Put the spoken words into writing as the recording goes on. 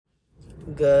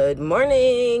Good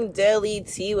morning, Daily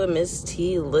Tea with Miss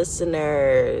T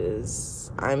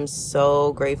listeners. I'm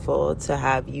so grateful to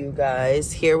have you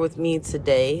guys here with me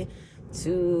today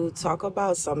to talk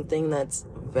about something that's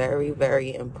very,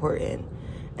 very important,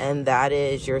 and that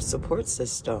is your support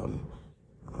system.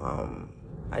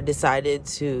 I decided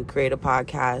to create a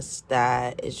podcast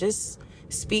that is just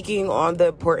speaking on the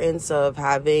importance of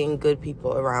having good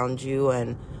people around you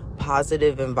and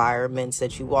positive environments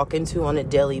that you walk into on a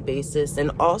daily basis,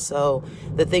 and also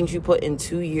the things you put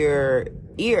into your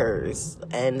ears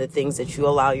and the things that you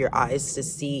allow your eyes to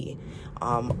see,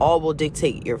 all will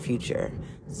dictate your future.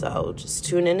 So just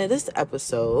tune into this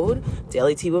episode,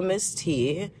 Daily Tea with Miss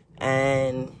T,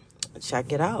 and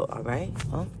check it out. All right,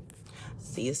 well,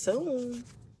 see you soon.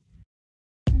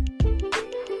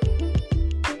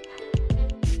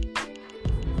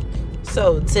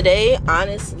 So today,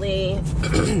 honestly,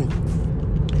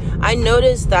 I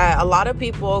noticed that a lot of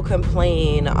people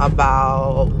complain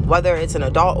about, whether it's an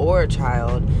adult or a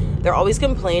child, they're always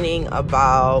complaining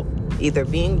about either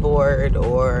being bored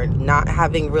or not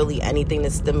having really anything to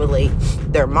stimulate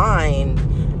their mind.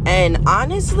 And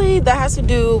honestly, that has to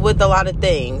do with a lot of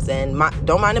things. And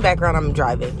don't mind the background, I'm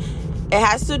driving. It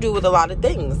has to do with a lot of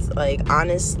things. Like,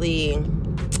 honestly,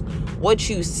 what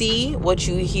you see, what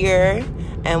you hear,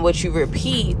 and what you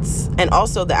repeat, and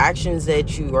also the actions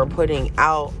that you are putting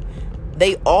out,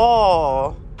 they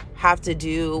all have to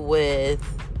do with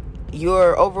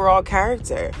your overall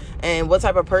character and what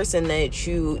type of person that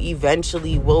you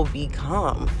eventually will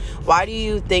become. Why do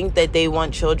you think that they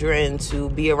want children to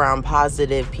be around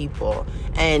positive people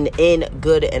and in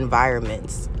good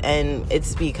environments? And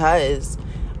it's because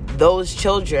those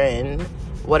children,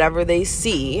 whatever they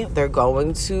see, they're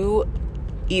going to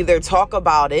either talk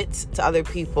about it to other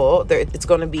people, it's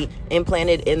going to be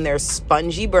implanted in their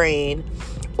spongy brain,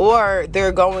 or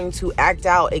they're going to act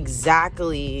out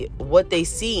exactly what they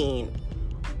seen,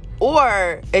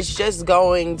 or it's just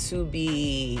going to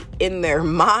be in their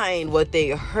mind what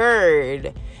they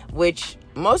heard, which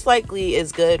most likely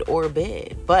is good or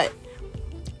bad. But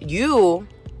you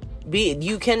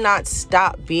cannot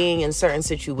stop being in certain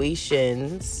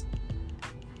situations,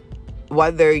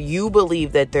 whether you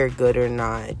believe that they're good or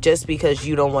not, just because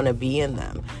you don't want to be in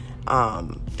them.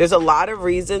 There's a lot of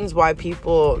reasons why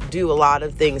people do a lot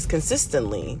of things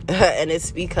consistently, and it's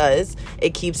because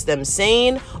it keeps them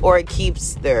sane, or it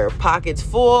keeps their pockets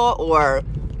full, or,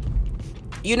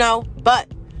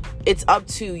 but it's up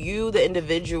to you, the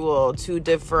individual, to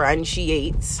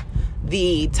differentiate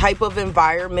the type of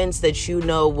environments that you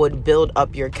know would build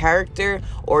up your character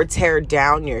or tear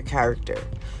down your character.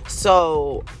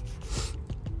 So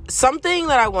something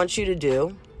that I want you to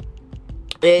do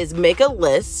is make a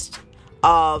list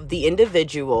of the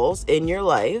individuals in your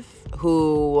life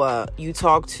who you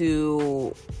talk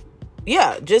to.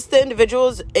 Just the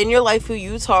individuals in your life who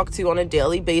you talk to on a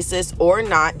daily basis, or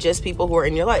not just people who are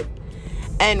in your life.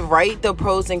 And write the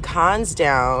pros and cons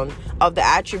down of the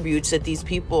attributes that these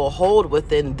people hold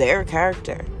within their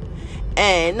character.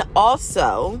 And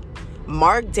also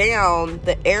mark down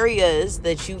the areas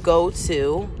that you go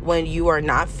to when you are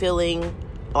not feeling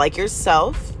like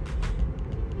yourself,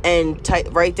 and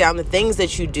write down the things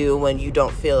that you do when you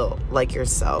don't feel like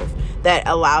yourself that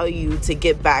allow you to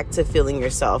get back to feeling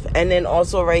yourself. And then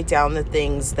also write down the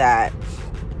things that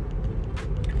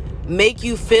make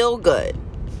you feel good,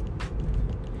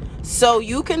 so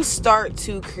you can start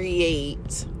to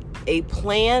create a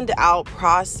planned out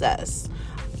process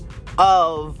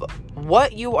of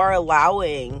what you are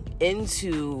allowing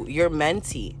into your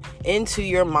mentee, into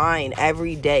your mind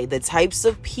every day, the types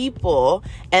of people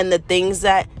and the things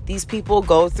that these people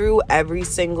go through every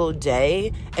single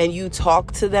day, and you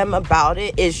talk to them about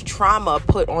it, is trauma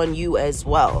put on you as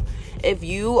well. If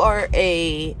you are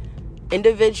a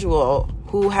individual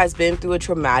who has been through a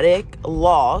traumatic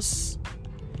loss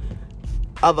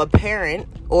of a parent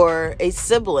or a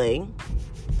sibling,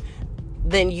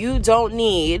 then you don't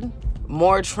need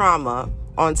more trauma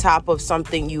on top of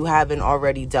something you haven't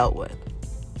already dealt with.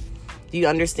 Do you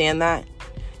understand that?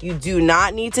 You do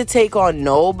not need to take on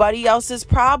nobody else's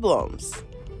problems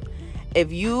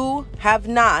if you have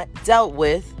not dealt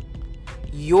with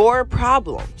your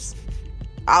problems.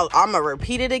 I'm going to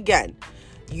repeat it again.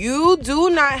 You do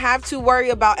not have to worry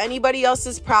about anybody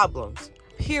else's problems.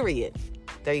 Period.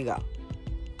 There you go.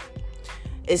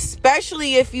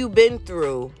 Especially if you've been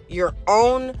through your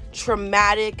own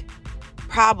traumatic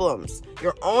problems,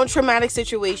 your own traumatic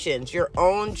situations, your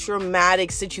own traumatic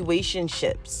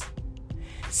situationships.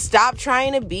 Stop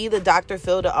trying to be the Dr.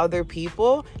 Phil to other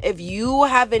people if you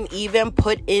haven't even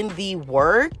put in the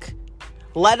work,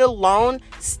 let alone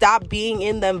stop being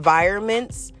in the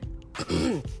environments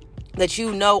that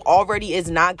you know already is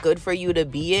not good for you to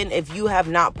be in if you have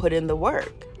not put in the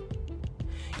work.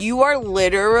 You are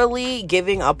literally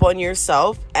giving up on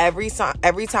yourself every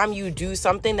time you do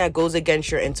something that goes against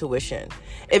your intuition.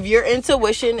 If your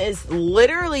intuition is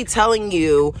literally telling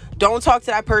you, don't talk to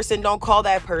that person, don't call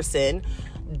that person,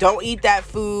 don't eat that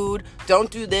food,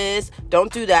 don't do this,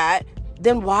 don't do that,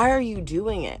 then why are you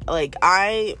doing it?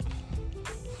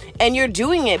 And you're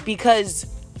doing it because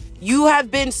you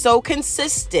have been so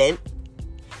consistent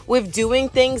with doing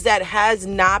things that has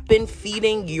not been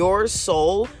feeding your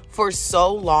soul for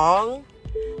so long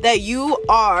that you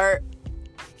are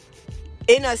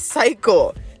in a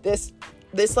cycle, this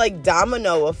like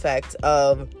domino effect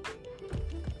of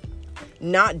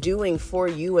not doing for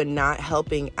you and not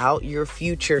helping out your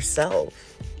future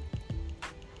self.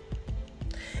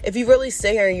 If you really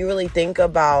sit here and you really think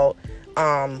about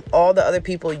all the other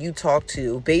people you talk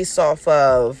to based off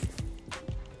of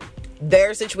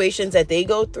their situations that they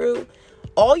go through,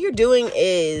 all you're doing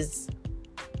is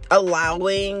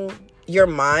allowing your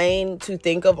mind to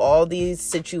think of all these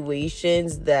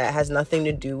situations that has nothing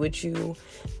to do with you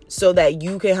so that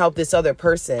you can help this other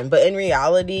person. But in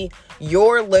reality,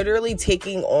 you're literally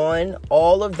taking on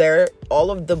all of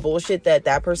the bullshit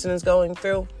that person is going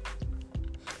through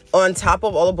on top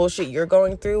of all the bullshit you're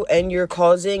going through, and you're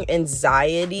causing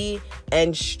anxiety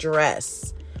and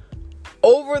stress.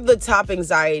 Over the top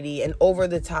anxiety and over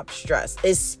the top stress,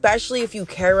 especially if you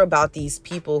care about these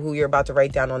people who you're about to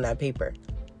write down on that paper.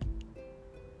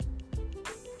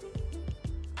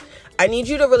 I need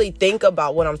you to really think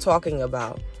about what I'm talking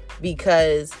about,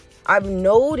 because I've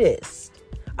noticed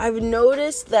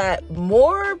that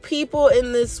more people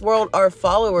in this world are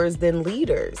followers than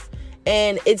leaders.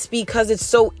 And it's because it's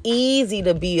so easy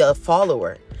to be a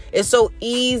follower. It's so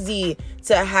easy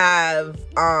to have,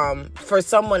 for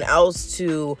someone else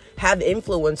to have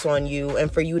influence on you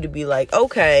and for you to be like,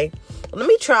 okay, let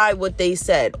me try what they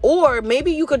said. Or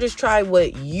maybe you could just try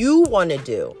what you want to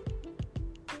do.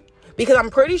 Because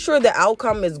I'm pretty sure the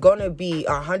outcome is going to be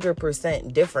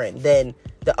 100% different than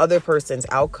the other person's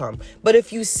outcome. But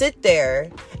if you sit there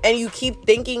and you keep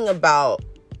thinking about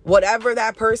whatever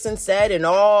that person said and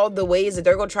all the ways that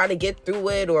they're going to try to get through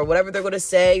it, or whatever they're going to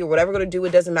say, or whatever they're going to do, it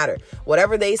doesn't matter.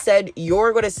 Whatever they said,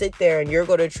 you're going to sit there and you're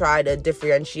going to try to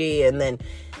differentiate, and then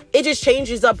it just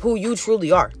changes up who you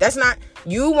truly are. That's not,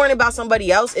 you worrying about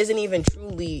somebody else isn't even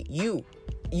truly you.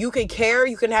 You can care,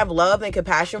 you can have love and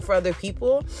compassion for other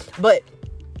people, but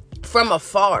from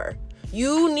afar.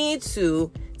 You need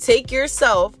to take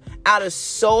yourself out of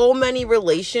so many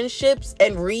relationships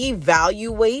and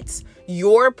reevaluate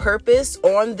your purpose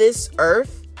on this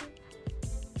earth,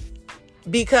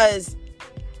 because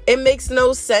it makes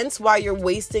no sense why you're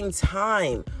wasting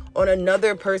time on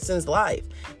another person's life.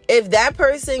 If that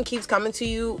person keeps coming to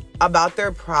you about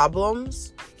their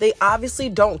problems, they obviously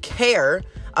don't care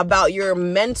about your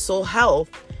mental health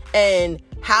and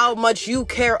how much you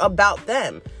care about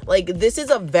them. Like, this is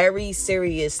a very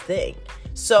serious thing.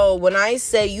 So when I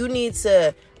say you need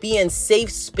to be in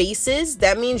safe spaces,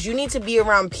 that means you need to be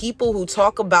around people who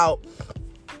talk about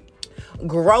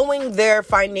growing their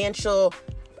financial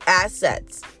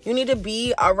assets. You need to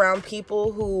be around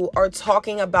people who are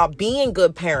talking about being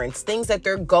good parents, things that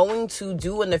they're going to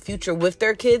do in the future with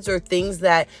their kids, or things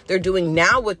that they're doing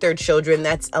now with their children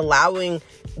that's allowing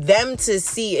them to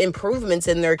see improvements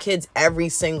in their kids every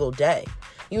single day.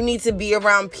 You need to be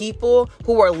around people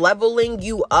who are leveling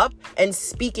you up and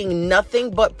speaking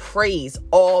nothing but praise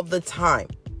all the time.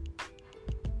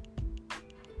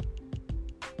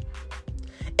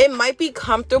 It might be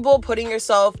comfortable putting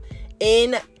yourself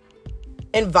in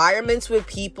environments with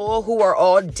people who are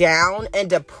all down and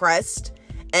depressed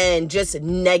and just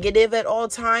negative at all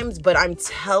times. But I'm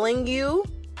telling you,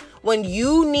 when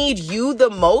you need you the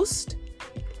most,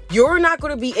 you're not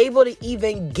going to be able to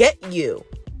even get you.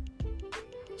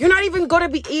 You're not even going to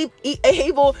be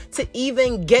able to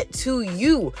even get to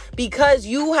you, because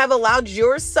you have allowed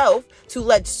yourself to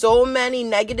let so many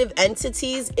negative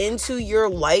entities into your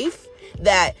life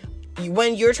that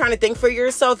when you're trying to think for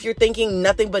yourself, you're thinking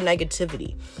nothing but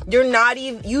negativity.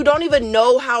 You don't even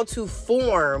know how to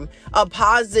form a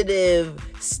positive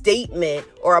statement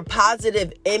or a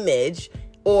positive image,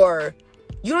 or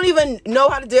you don't even know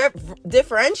how to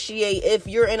differentiate if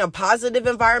you're in a positive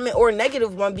environment or a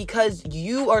negative one, because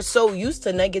you are so used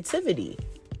to negativity.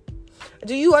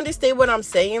 Do you understand what I'm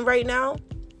saying right now?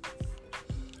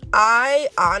 I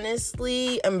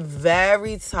honestly am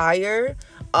very tired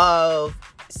of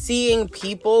seeing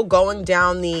people going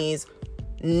down these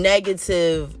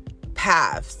negative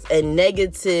paths and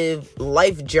negative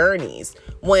life journeys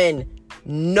when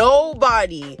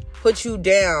nobody put you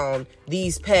down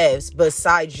these paths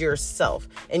besides yourself.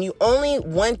 And you only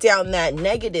went down that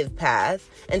negative path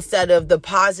instead of the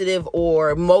positive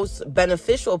or most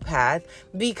beneficial path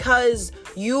because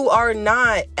you are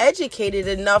not educated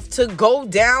enough to go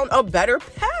down a better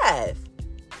path.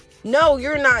 No,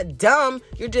 you're not dumb.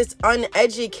 You're just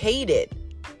uneducated.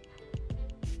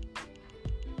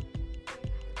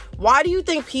 Why do you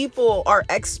think people are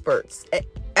experts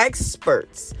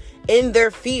in their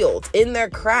fields, in their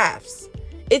crafts?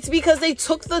 It's because they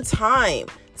took the time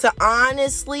to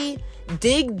honestly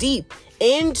dig deep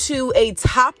into a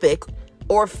topic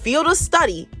or field of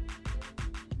study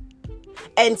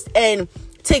and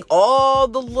take all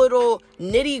the little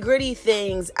nitty-gritty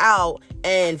things out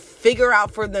and figure out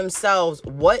for themselves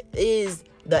what is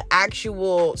the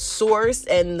actual source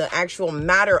and the actual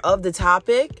matter of the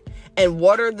topic, and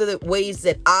what are the ways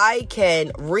that I can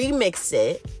remix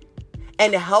it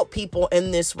and help people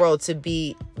in this world to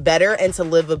be better and to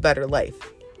live a better life.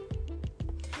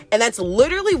 And that's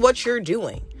literally what you're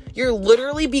doing. You're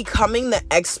literally becoming the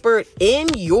expert in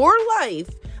your life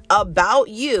about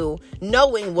you,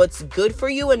 knowing what's good for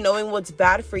you and knowing what's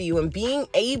bad for you, and being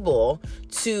able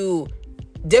to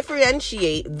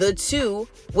differentiate the two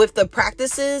with the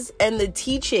practices and the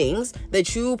teachings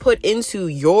that you put into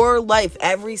your life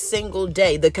every single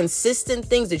day. The consistent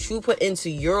things that you put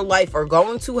into your life are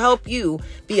going to help you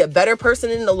be a better person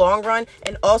in the long run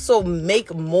and also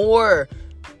make more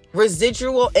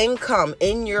residual income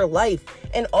in your life,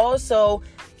 and also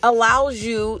allows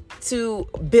you to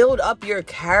build up your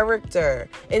character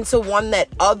into one that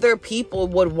other people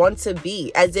would want to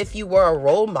be, as if you were a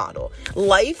role model.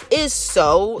 Life is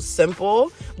so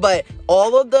simple, but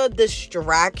all of the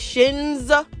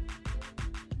distractions,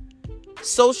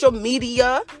 social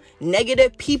media,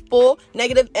 negative people,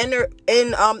 negative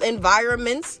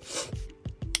environments,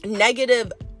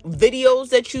 negative videos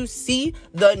that you see,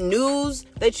 the news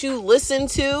that you listen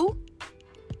to,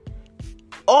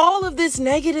 all of this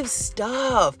negative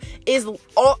stuff is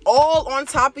all on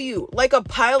top of you like a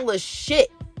pile of shit,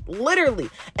 literally.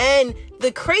 And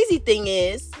the crazy thing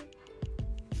is,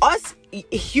 us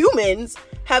humans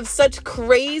have such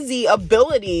crazy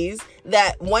abilities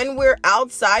that when we're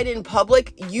outside in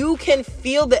public, you can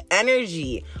feel the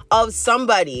energy of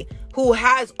somebody who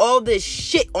has all this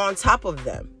shit on top of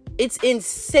them. It's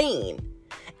insane.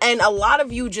 And a lot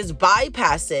of you just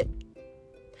bypass it.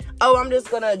 Oh, I'm just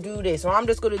going to do this, or I'm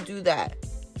just going to do that.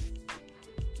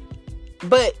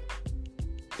 But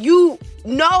you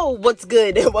know what's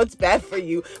good and what's bad for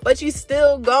you, but you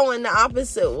still go in the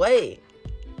opposite way.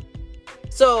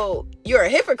 So you're a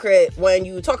hypocrite when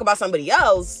you talk about somebody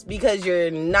else because you're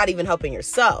not even helping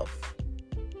yourself.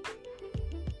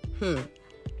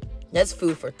 That's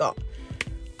food for thought.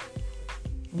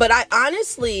 But I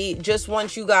honestly just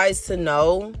want you guys to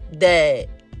know that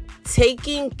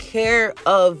taking care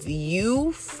of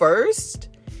you first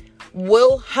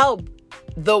will help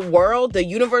the world, the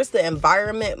universe, the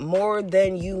environment more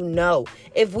than you know.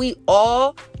 If we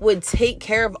all would take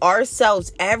care of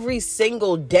ourselves every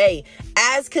single day,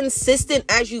 as consistent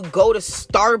as you go to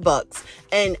Starbucks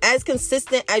and as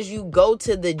consistent as you go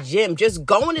to the gym, just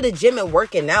going to the gym and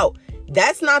working out,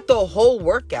 that's not the whole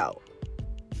workout.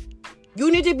 You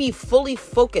need to be fully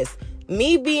focused.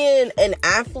 Me being an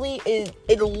athlete,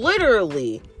 it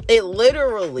literally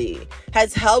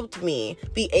has helped me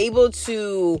be able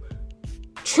to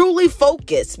truly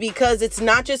focus, because it's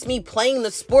not just me playing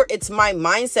the sport, it's my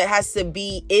mindset has to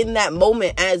be in that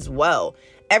moment as well.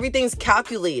 Everything's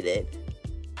calculated.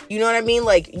 You know what I mean?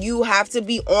 Like, you have to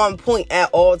be on point at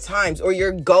all times, or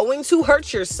you're going to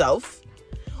hurt yourself,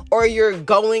 or you're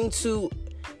going to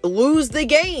lose the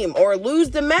game or lose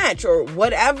the match or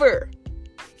whatever.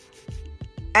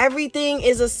 Everything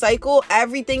is a cycle.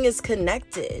 Everything is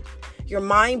connected. Your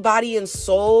mind, body, and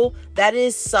soul, that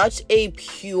is such a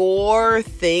pure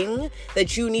thing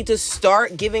that you need to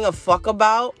start giving a fuck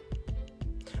about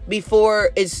before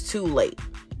it's too late.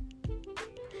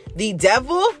 The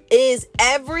devil is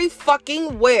every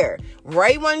fucking where.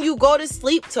 Right when you go to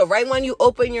sleep to right when you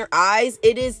open your eyes,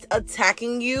 it is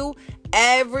attacking you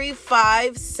every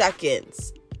 5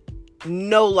 seconds.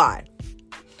 No lie.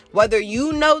 Whether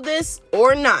you know this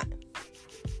or not.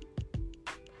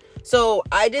 So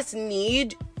I just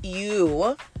need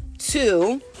you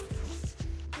to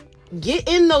get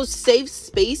in those safe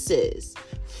spaces.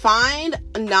 Find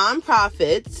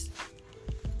nonprofits,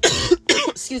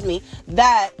 excuse me,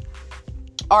 that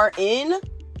are in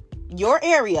your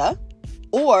area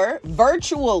or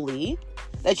virtually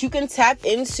that you can tap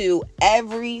into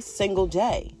every single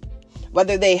day.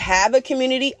 Whether they have a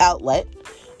community outlet,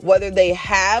 whether they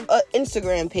have an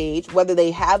Instagram page, whether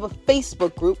they have a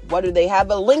Facebook group, whether they have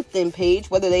a LinkedIn page,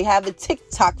 whether they have a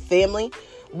TikTok family,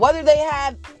 whether they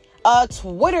have a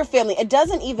Twitter family. It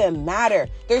doesn't even matter.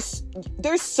 There's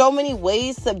so many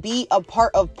ways to be a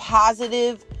part of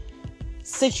positive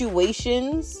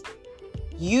situations.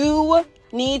 You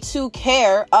need to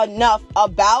care enough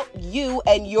about you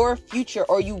and your future,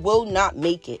 or you will not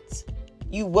make it.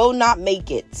 You will not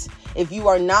make it. If you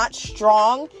are not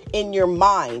strong in your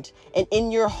mind and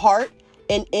in your heart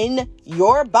and in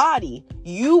your body,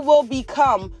 you will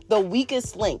become the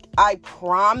weakest link. I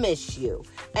promise you.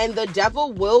 And the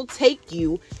devil will take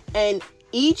you and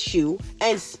eat you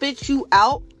and spit you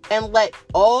out and let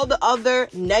all the other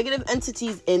negative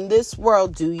entities in this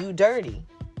world do you dirty.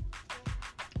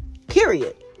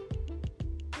 Period.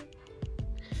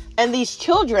 And these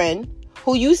children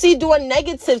who you see doing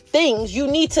negative things, you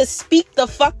need to speak the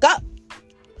fuck up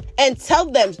and tell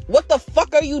them, what the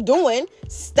fuck are you doing?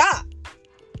 Stop.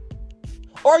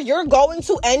 Or you're going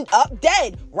to end up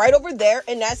dead right over there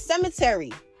in that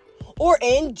cemetery or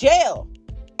in jail.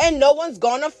 And no one's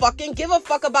gonna fucking give a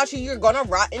fuck about you. You're gonna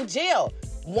rot in jail.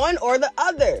 One or the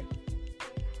other.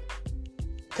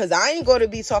 Because I ain't going to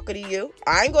be talking to you.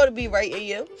 I ain't going to be writing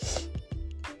you.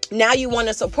 Now you want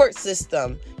a support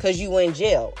system because you in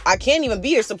jail. I can't even be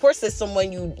your support system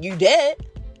when you dead.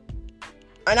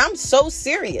 And I'm so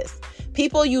serious.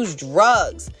 People use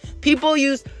drugs. People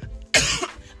use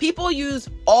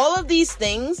all of these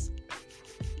things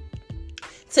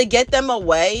to get them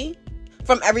away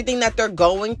from everything that they're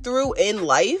going through in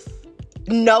life,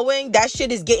 knowing that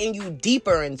shit is getting you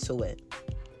deeper into it.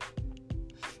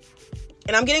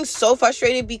 And I'm getting so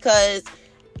frustrated because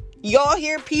y'all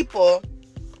hear people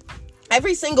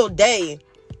every single day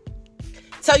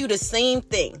tell you the same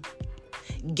thing.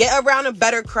 Get around a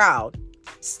better crowd.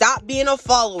 Stop being a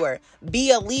follower.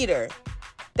 Be a leader.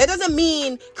 That doesn't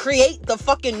mean create the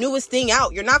fucking newest thing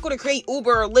out. You're not going to create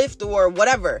Uber or Lyft or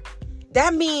whatever.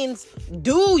 That means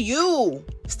do you.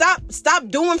 Stop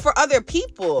doing for other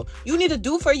people. You need to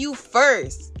do for you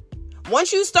first.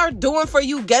 Once you start doing for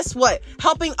you, guess what?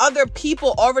 Helping other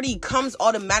people already comes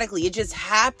automatically. It just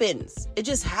happens. It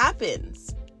just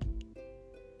happens.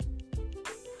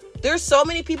 There's so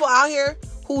many people out here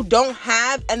who don't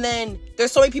have, and then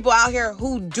there's so many people out here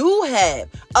who do have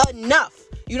enough.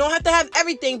 You don't have to have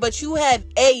everything, but you have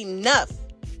enough.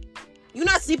 You're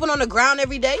not sleeping on the ground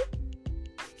every day.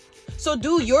 So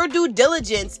do your due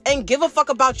diligence and give a fuck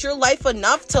about your life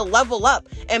enough to level up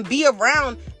and be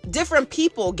around different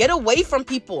people. Get away from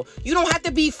people. You don't have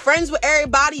to be friends with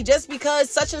everybody just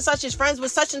because such and such is friends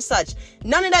with such and such.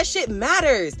 None of that shit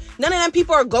matters. None of them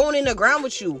people are going in the ground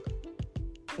with you.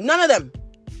 None of them.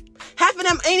 Half of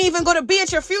them ain't even going to be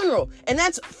at your funeral. And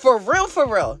that's for real,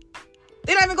 for real.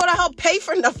 They're not even going to help pay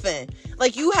for nothing.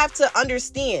 Like, you have to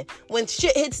understand, when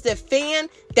shit hits the fan,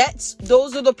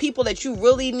 those are the people that you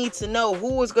really need to know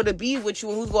who is going to be with you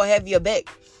and who's going to have your back.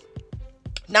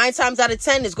 9 times out of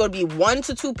 10, there's going to be 1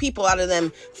 to 2 people out of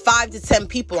them 5 to 10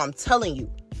 people, I'm telling you.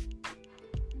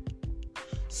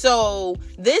 So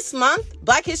this month,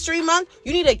 Black History Month,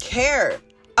 you need to care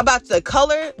about the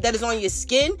color that is on your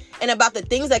skin and about the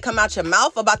things that come out your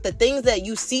mouth, about the things that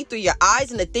you see through your eyes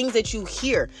and the things that you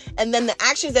hear. And then the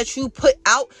actions that you put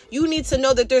out, you need to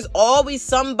know that there's always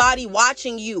somebody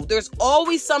watching you. There's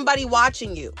always somebody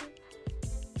watching you.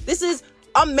 This is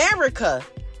America.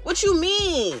 What you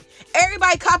mean?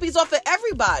 Everybody copies off of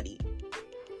everybody.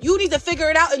 You need to figure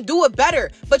it out and do it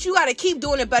better. But you got to keep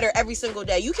doing it better every single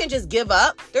day. You can't just give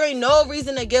up. There ain't no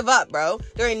reason to give up, bro.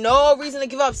 There ain't no reason to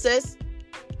give up, sis.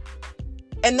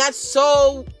 And that's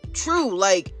so true.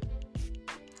 Like,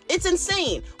 it's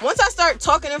insane. Once I start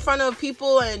talking in front of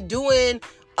people and doing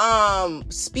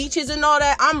speeches and all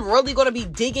that, I'm really going to be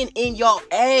digging in y'all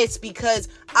ass because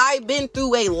I've been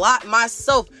through a lot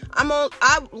myself.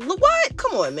 What?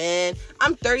 Come on, man.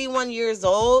 I'm 31 years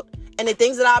old. And the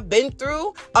things that I've been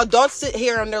through, adults sit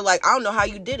here and they're like, I don't know how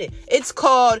you did it. It's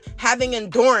called having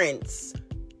endurance,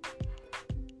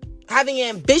 having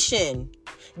ambition,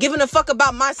 giving a fuck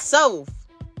about myself.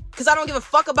 Because I don't give a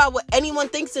fuck about what anyone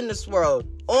thinks in this world.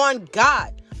 On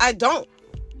God. I don't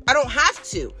have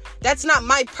to. That's not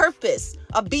my purpose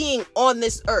of being on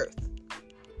this earth.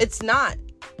 It's not.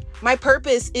 My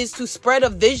purpose is to spread a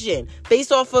vision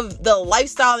based off of the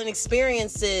lifestyle and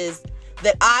experiences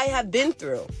that I have been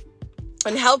through,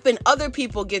 and helping other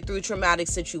people get through traumatic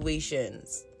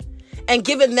situations and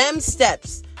giving them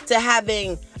steps to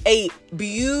having a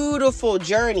beautiful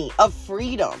journey of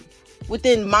freedom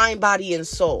within mind, body, and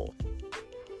soul.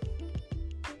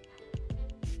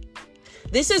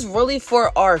 This is really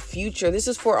for our future. This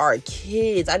is for our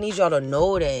kids. I need y'all to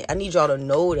know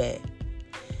that.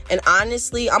 And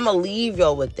honestly, I'm going to leave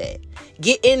y'all with that.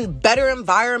 Get in better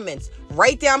environments.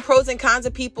 Write down pros and cons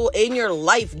of people in your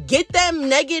life. Get them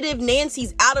negative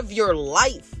Nancys out of your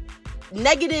life.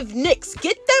 Negative Nicks.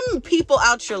 Get them people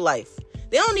out your life.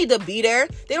 They don't need to be there.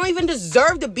 They don't even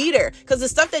deserve to be there. Because the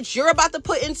stuff that you're about to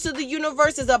put into the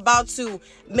universe is about to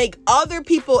make other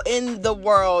people in the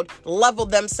world level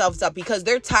themselves up. Because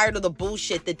they're tired of the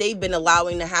bullshit that they've been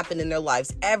allowing to happen in their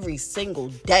lives every single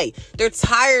day. They're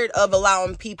tired of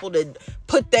allowing people to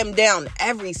put them down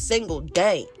every single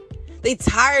day. They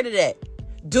tired of that.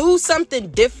 Do something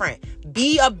different.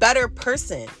 Be a better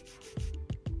person.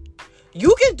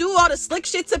 You can do all the slick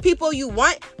shit to people you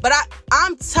want, but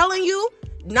I'm telling you,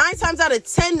 9 times out of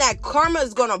 10, that karma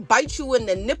is going to bite you in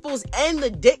the nipples and the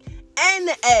dick and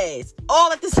the ass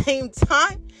all at the same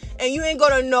time. And you ain't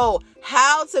going to know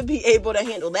how to be able to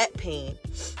handle that pain.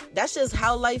 That's just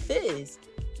how life is.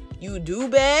 You do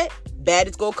bad, bad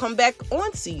is going to come back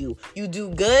onto you. You do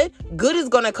good, good is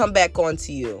going to come back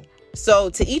onto you. So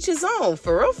to each his own,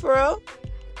 for real.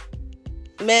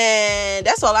 Man,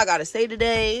 that's all I got to say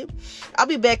today. I'll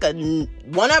be back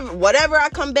whatever I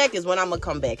come back is when I'm going to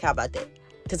come back. How about that?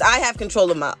 Because I have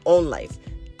control of my own life.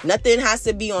 Nothing has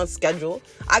to be on schedule.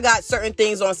 I got certain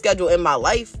things on schedule in my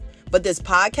life, but this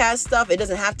podcast stuff, it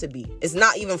doesn't have to be. It's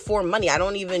not even for money. I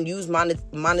don't even use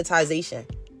monetization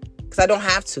because I don't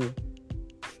have to.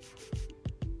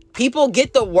 People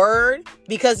get the word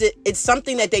because it's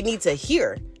something that they need to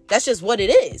hear. That's just what it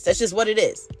is.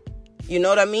 You know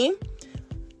what I mean?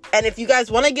 And if you guys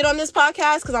want to get on this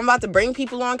podcast, because I'm about to bring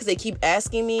people on because they keep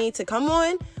asking me to come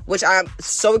on, which I'm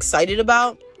so excited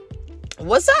about.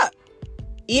 What's up?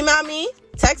 Email me,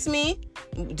 text me,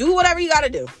 do whatever you got to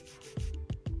do.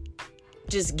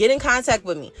 Just get in contact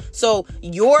with me. So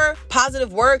your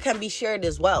positive word can be shared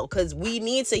as well, because we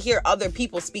need to hear other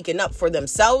people speaking up for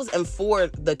themselves and for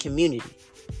the community.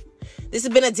 This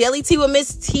has been a Daily Tea with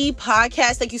Miss T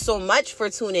podcast. Thank you so much for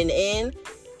tuning in.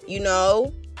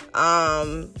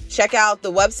 Check out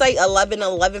the website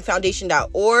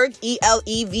 1111foundation.org,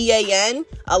 ELEVAN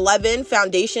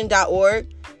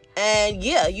 11foundation.org. And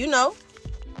yeah,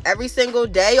 every single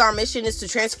day our mission is to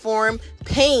transform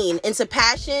pain into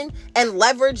passion and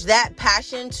leverage that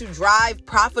passion to drive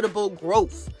profitable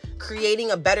growth,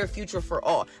 creating a better future for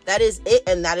all. That is it,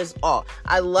 and that is all.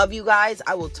 I love you guys.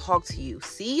 I will talk to you.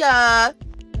 See ya.